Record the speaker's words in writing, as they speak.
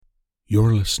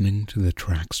You're listening to the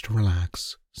Tracks to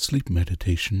Relax Sleep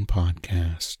Meditation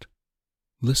Podcast.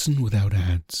 Listen without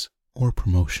ads or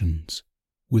promotions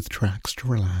with Tracks to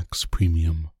Relax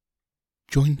Premium.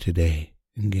 Join today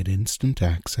and get instant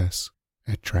access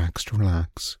at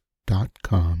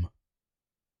trackstorelax.com.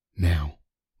 Now,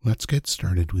 let's get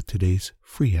started with today's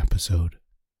free episode,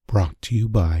 brought to you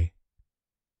by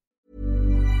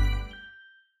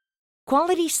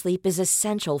Quality sleep is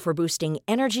essential for boosting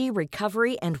energy,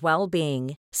 recovery, and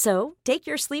well-being. So, take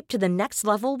your sleep to the next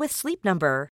level with Sleep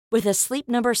Number. With a Sleep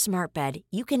Number smart bed,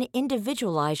 you can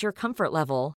individualize your comfort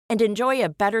level and enjoy a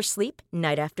better sleep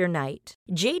night after night.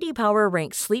 J.D. Power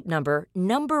ranks Sleep Number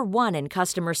number one in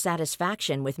customer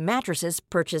satisfaction with mattresses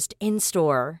purchased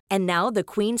in-store. And now the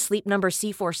Queen Sleep Number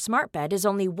C4 smart bed is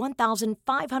only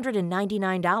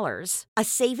 $1,599, a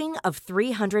saving of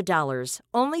 $300,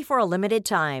 only for a limited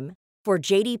time. For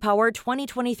J.D. Power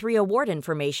 2023 award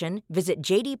information, visit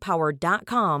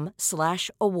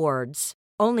jdpower.com/awards.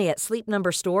 Only at Sleep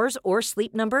Number stores or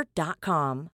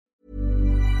sleepnumber.com.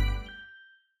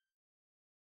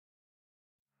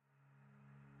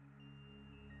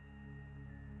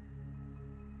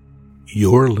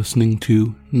 You're listening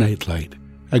to Nightlight,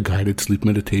 a guided sleep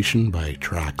meditation by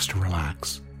Tracks to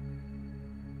Relax.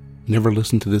 Never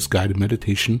listen to this guided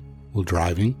meditation while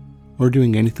driving or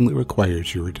doing anything that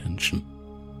requires your attention.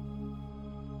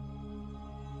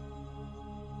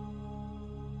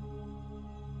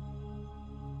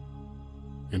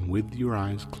 And with your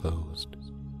eyes closed,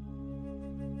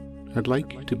 I'd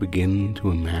like you to begin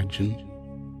to imagine,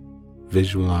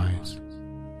 visualize,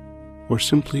 or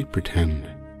simply pretend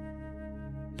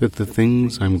that the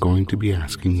things I'm going to be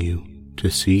asking you to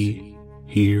see,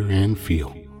 hear, and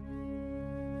feel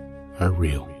are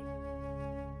real.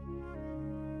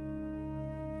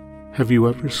 Have you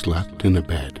ever slept in a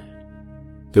bed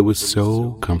that was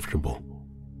so comfortable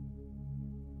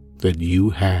that you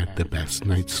had the best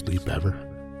night's sleep ever?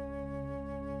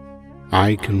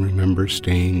 I can remember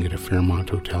staying at a Fairmont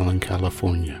hotel in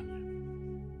California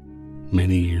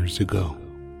many years ago,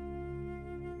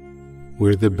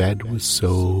 where the bed was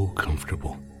so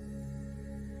comfortable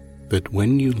that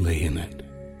when you lay in it,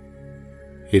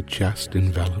 it just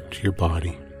enveloped your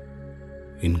body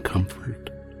in comfort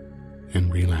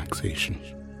and relaxation.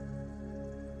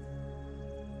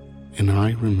 And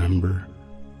I remember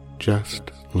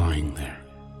just lying there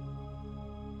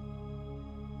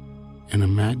and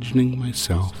imagining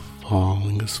myself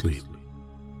falling asleep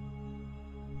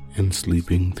and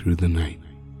sleeping through the night,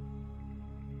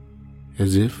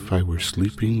 as if I were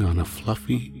sleeping on a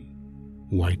fluffy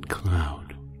white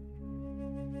cloud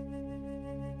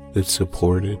that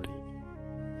supported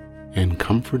and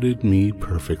comforted me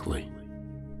perfectly.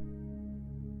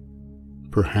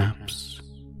 Perhaps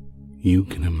you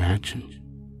can imagine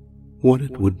what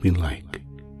it would be like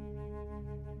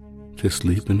to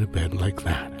sleep in a bed like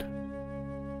that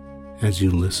as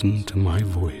you listen to my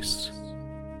voice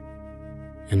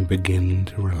and begin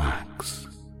to relax.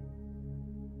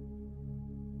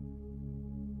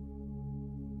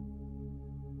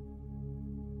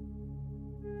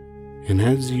 And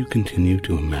as you continue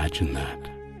to imagine that,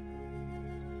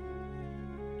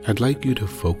 I'd like you to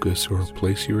focus or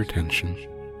place your attention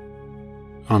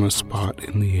on a spot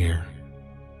in the air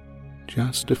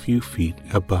just a few feet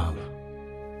above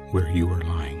where you are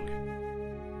lying.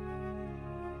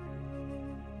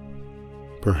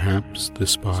 Perhaps the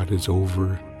spot is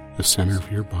over the center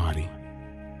of your body,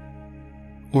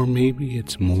 or maybe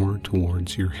it's more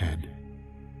towards your head,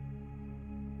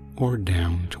 or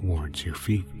down towards your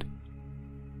feet.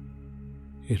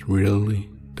 It really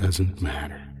doesn't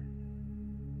matter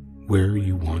where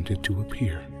you want it to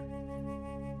appear,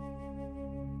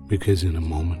 because in a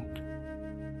moment,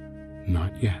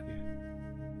 not yet,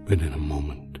 but in a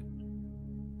moment,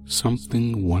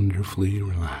 something wonderfully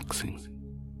relaxing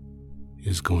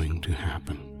is going to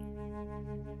happen.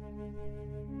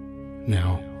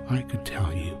 Now, I could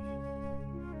tell you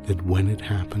that when it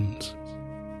happens,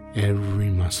 every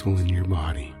muscle in your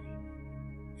body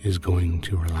is going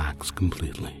to relax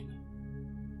completely.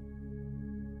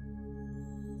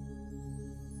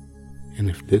 And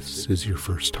if this is your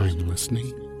first time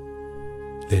listening,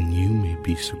 then you may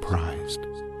be surprised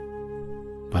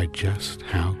by just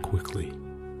how quickly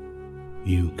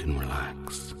you can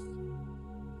relax.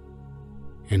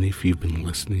 And if you've been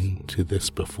listening to this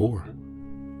before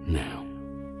now,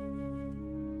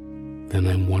 then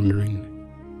I'm wondering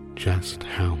just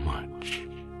how much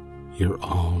you're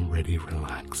already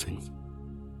relaxing,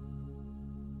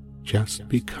 just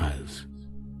because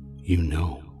you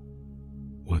know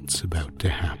what's about to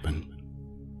happen,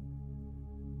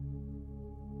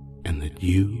 and that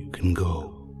you can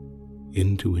go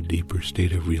into a deeper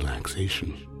state of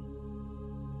relaxation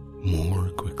more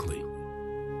quickly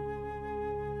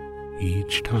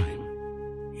each time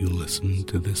you listen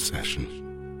to this session.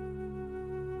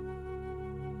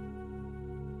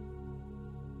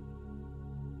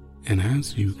 And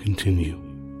as you continue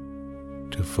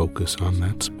to focus on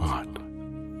that spot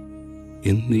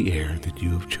in the air that you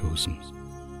have chosen,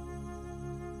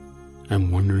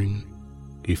 I'm wondering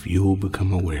if you'll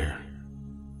become aware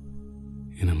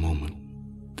in a moment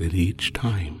that each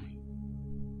time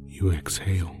you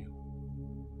exhale,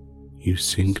 you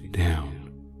sink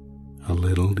down a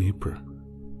little deeper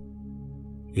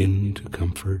into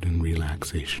comfort and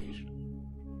relaxation.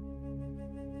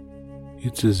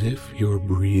 It's as if you're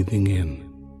breathing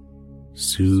in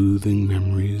soothing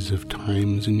memories of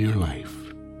times in your life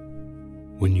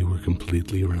when you were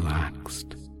completely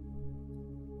relaxed,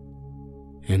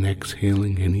 and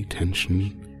exhaling any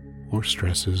tension or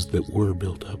stresses that were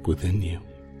built up within you.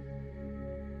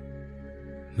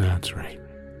 That's right.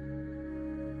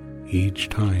 Each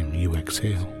time you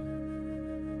exhale,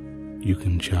 you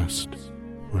can just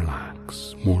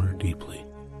relax more deeply.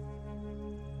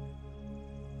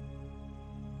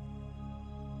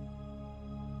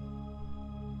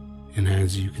 And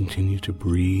as you continue to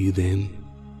breathe in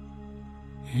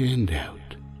and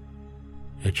out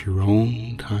at your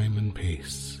own time and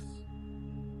pace,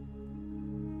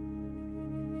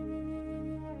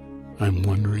 I'm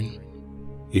wondering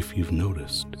if you've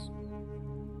noticed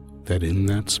that in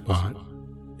that spot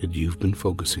that you've been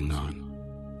focusing on,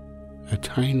 a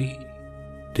tiny,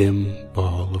 dim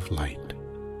ball of light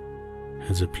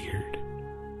has appeared.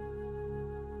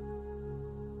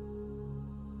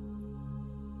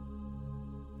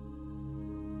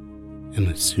 And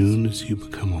as soon as you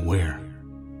become aware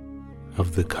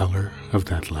of the color of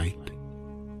that light,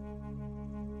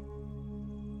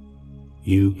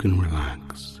 you can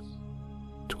relax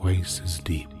twice as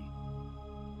deep.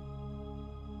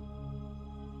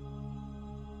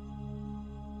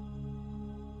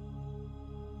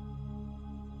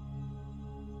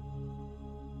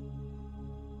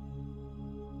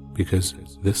 Because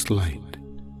this light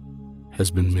has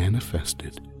been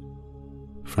manifested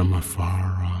from a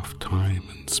far-off time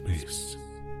and space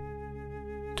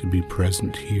to be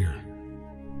present here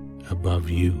above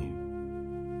you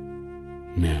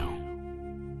now.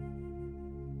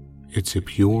 It's a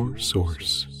pure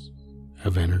source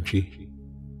of energy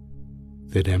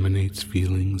that emanates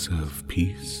feelings of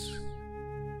peace,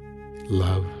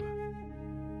 love,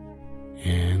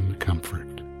 and comfort.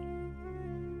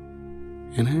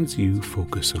 And as you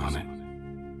focus on it,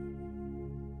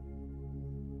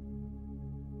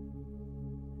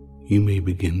 you may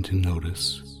begin to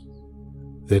notice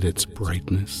that its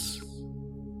brightness,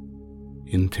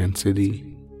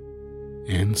 intensity,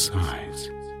 and size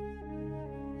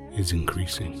is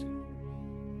increasing.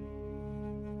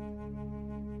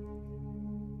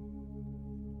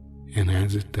 And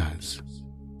as it does,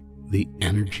 the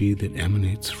energy that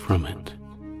emanates from it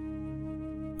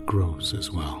grows as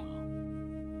well,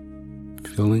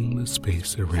 filling the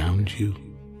space around you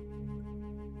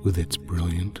with its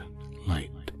brilliant light.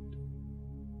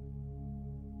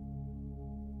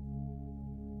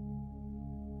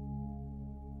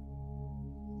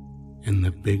 And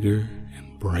the bigger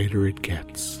and brighter it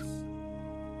gets,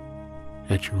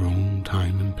 at your own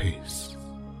time and pace,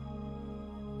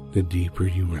 the deeper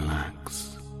you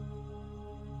relax,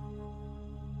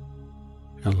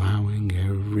 allowing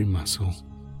every muscle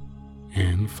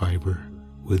and fiber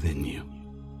within you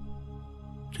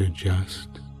to just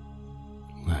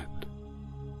let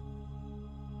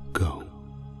go.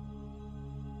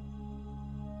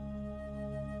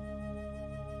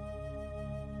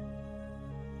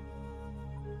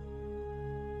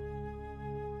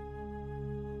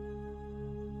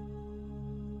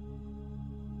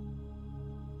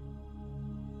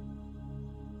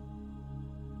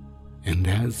 And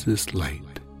as this light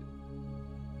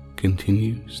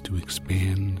continues to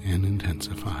expand and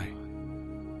intensify,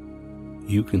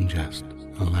 you can just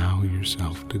allow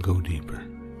yourself to go deeper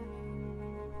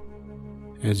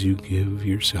as you give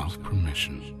yourself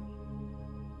permission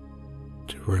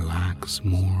to relax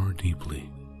more deeply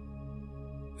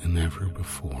than ever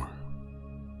before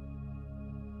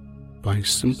by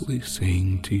simply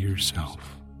saying to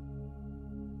yourself,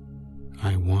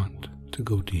 I want to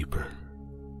go deeper.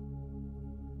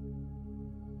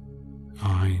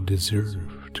 I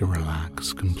deserve to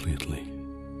relax completely.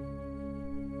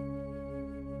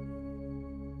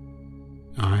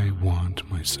 I want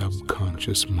my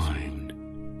subconscious mind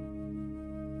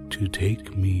to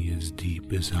take me as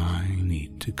deep as I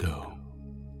need to go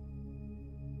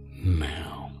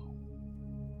now.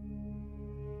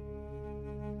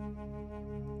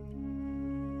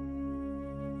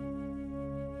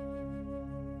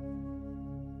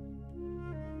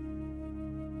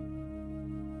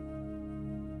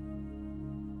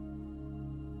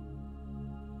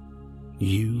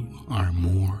 You are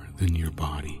more than your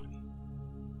body,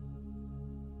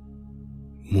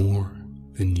 more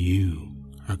than you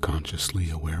are consciously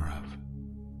aware of.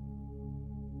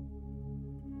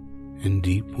 And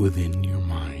deep within your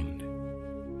mind,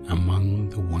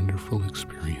 among the wonderful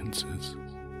experiences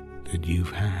that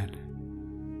you've had,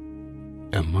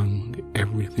 among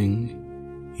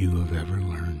everything you have ever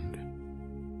learned,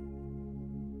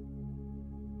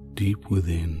 deep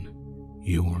within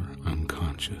your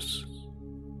unconscious,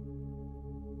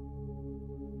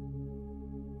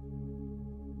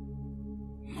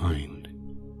 mind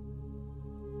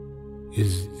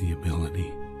is the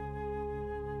ability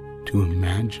to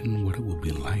imagine what it will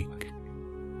be like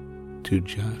to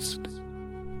just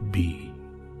be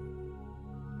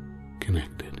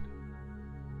connected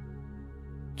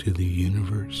to the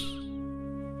universe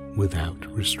without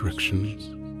restrictions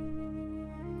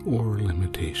or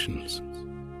limitations.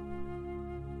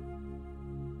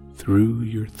 Through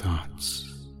your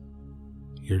thoughts,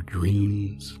 your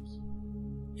dreams,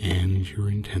 and your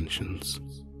intentions,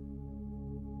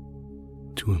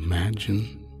 to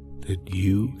imagine that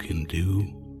you can do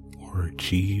or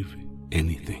achieve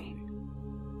anything,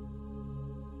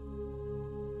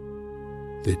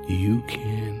 that you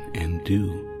can and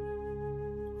do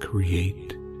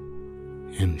create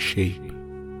and shape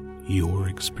your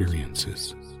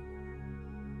experiences.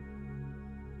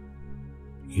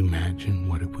 Imagine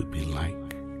what it would be like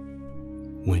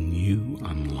when you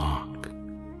unlock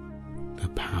the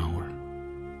power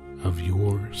of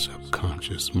your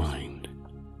subconscious mind.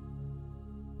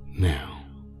 Now,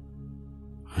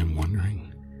 I'm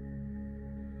wondering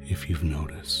if you've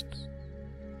noticed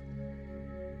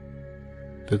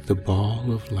that the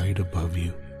ball of light above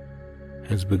you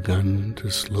has begun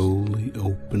to slowly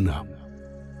open up.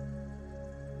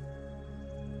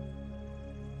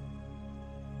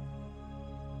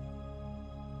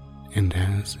 And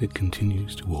as it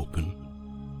continues to open,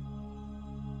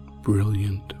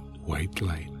 brilliant white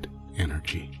light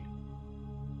energy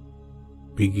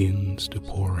begins to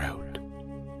pour out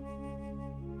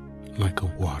like a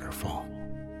waterfall,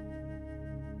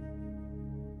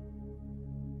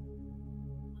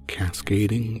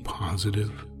 cascading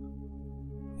positive,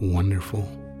 wonderful,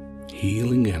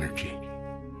 healing energy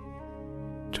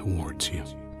towards you.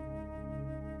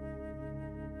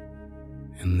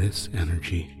 And this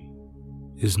energy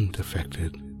isn't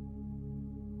affected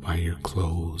by your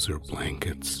clothes or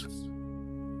blankets,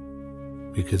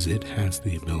 because it has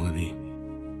the ability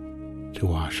to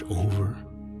wash over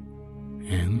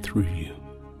and through you,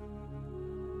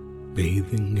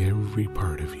 bathing every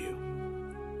part of you,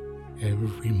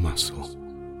 every muscle,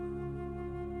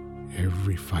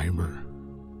 every fiber,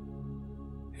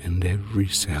 and every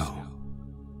cell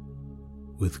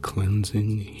with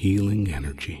cleansing, healing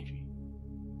energy.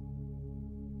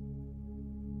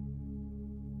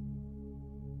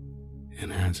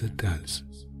 And as it does,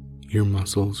 your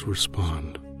muscles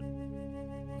respond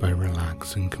by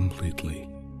relaxing completely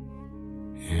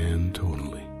and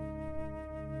totally.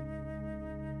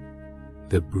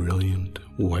 The brilliant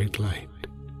white light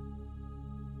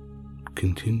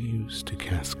continues to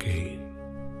cascade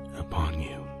upon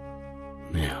you.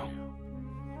 Now,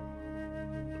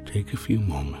 take a few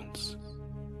moments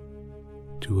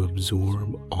to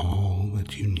absorb all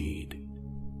that you need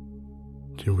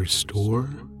to restore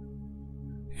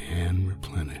and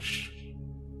replenish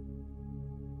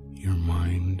your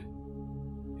mind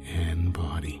and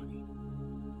body,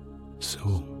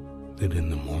 so that in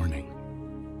the morning,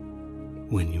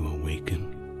 when you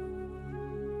awaken,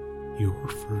 your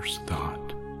first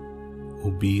thought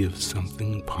will be of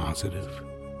something positive,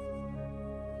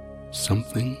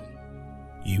 something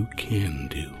you can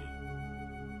do,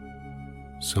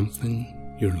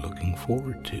 something you're looking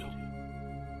forward to.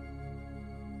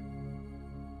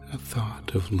 A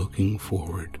thought of looking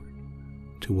forward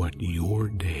to what your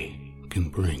day can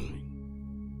bring,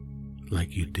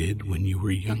 like you did when you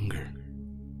were younger,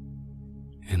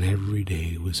 and every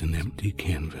day was an empty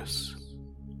canvas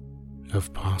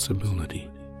of possibility.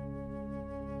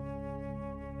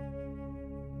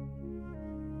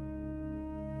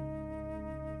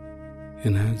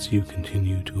 And as you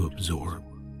continue to absorb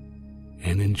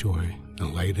and enjoy the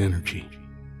light energy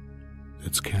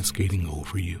that's cascading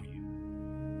over you,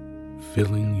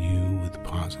 filling you with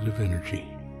positive energy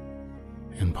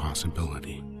and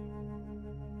possibility,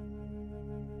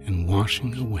 and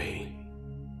washing away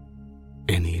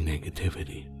any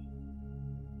negativity.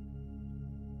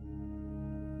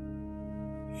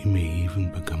 You may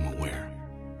even become aware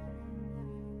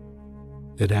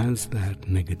that as that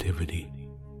negativity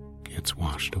gets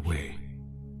washed away,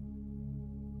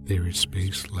 there is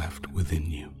space left within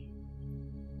you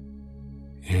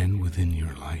and within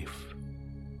your life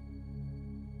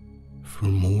for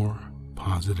more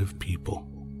positive people,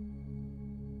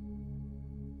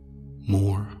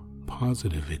 more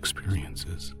positive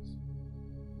experiences,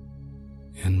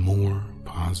 and more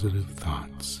positive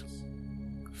thoughts,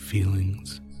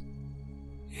 feelings,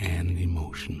 and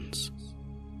emotions.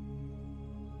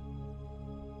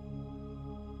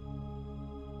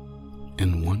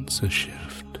 And once a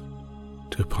shift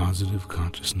to positive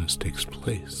consciousness takes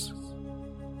place,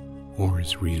 or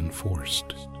is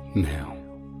reinforced now,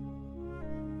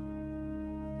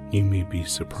 you may be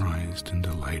surprised and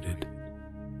delighted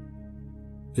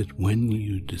that when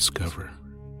you discover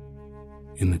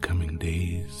in the coming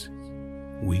days,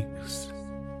 weeks,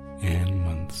 and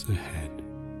months ahead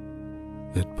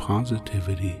that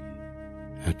positivity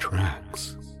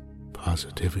attracts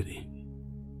positivity,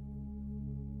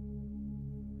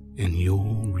 and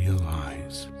you'll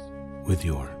realize with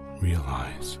your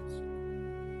realize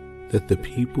that the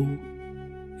people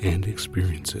and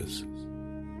experiences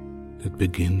that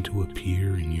begin to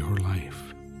appear in your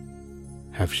life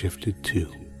have shifted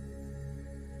too,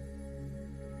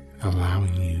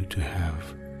 allowing you to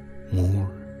have more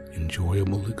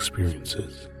enjoyable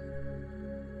experiences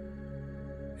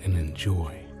and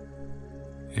enjoy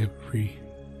every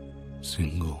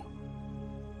single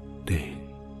day.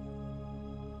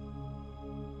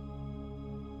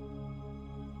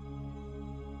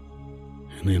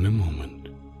 And in a moment,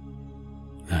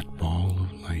 that ball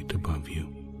of light above you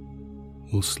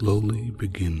will slowly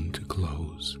begin to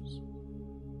close.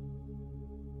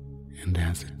 And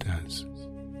as it does,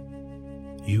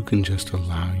 you can just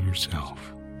allow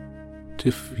yourself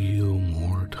to feel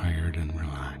more tired and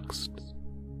relaxed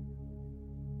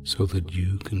so that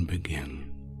you can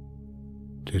begin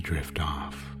to drift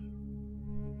off,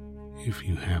 if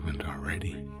you haven't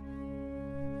already,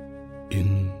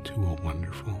 into a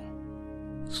wonderful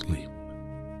sleep,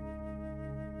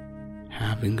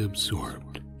 having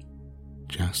absorbed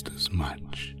just as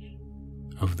much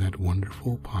of that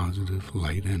wonderful positive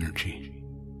light energy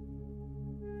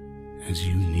as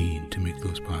you need to make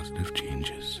those positive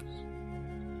changes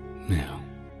now.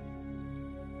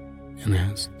 And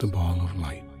as the ball of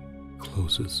light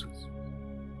closes,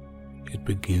 it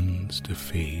begins to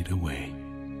fade away,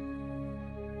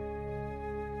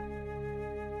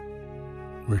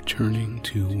 returning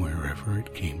to wherever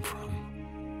it came from,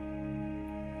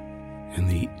 and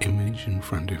the image in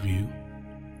front of you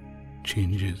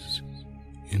changes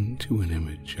into an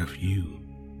image of you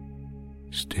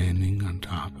standing on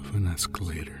top of an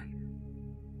escalator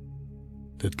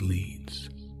that leads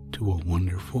to a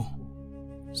wonderful,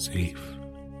 safe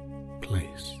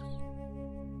place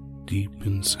deep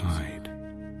inside,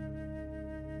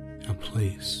 a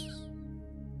place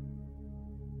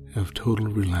of total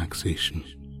relaxation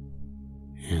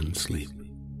and sleep.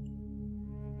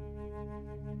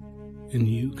 And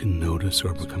you can notice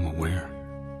or become aware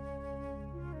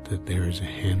that there is a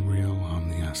handrail on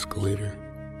the escalator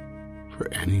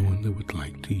for anyone that would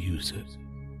like to use it,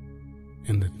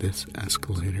 and that this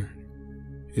escalator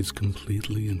is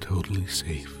completely and totally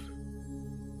safe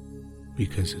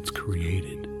because it's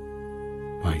created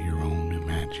by your own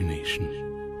imagination.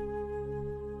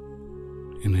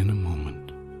 And in a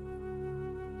moment,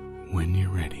 when you're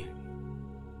ready,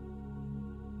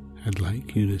 I'd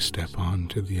like you to step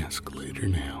onto the escalator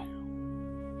now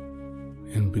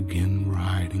and begin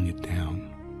riding it down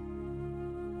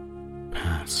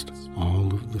past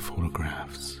all of the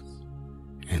photographs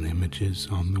and images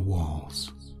on the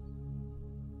walls,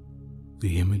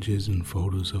 the images and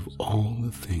photos of all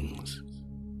the things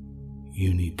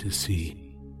you need to see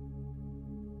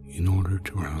in order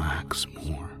to relax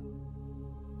more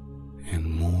and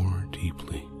more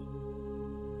deeply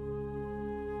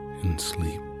and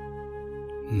sleep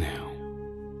now.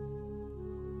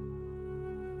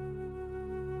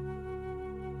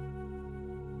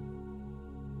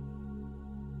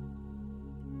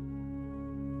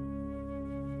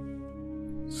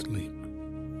 Sleep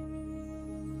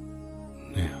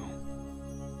now.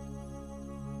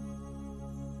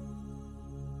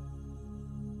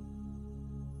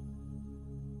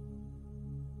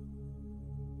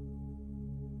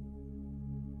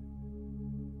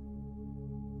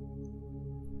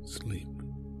 Sleep.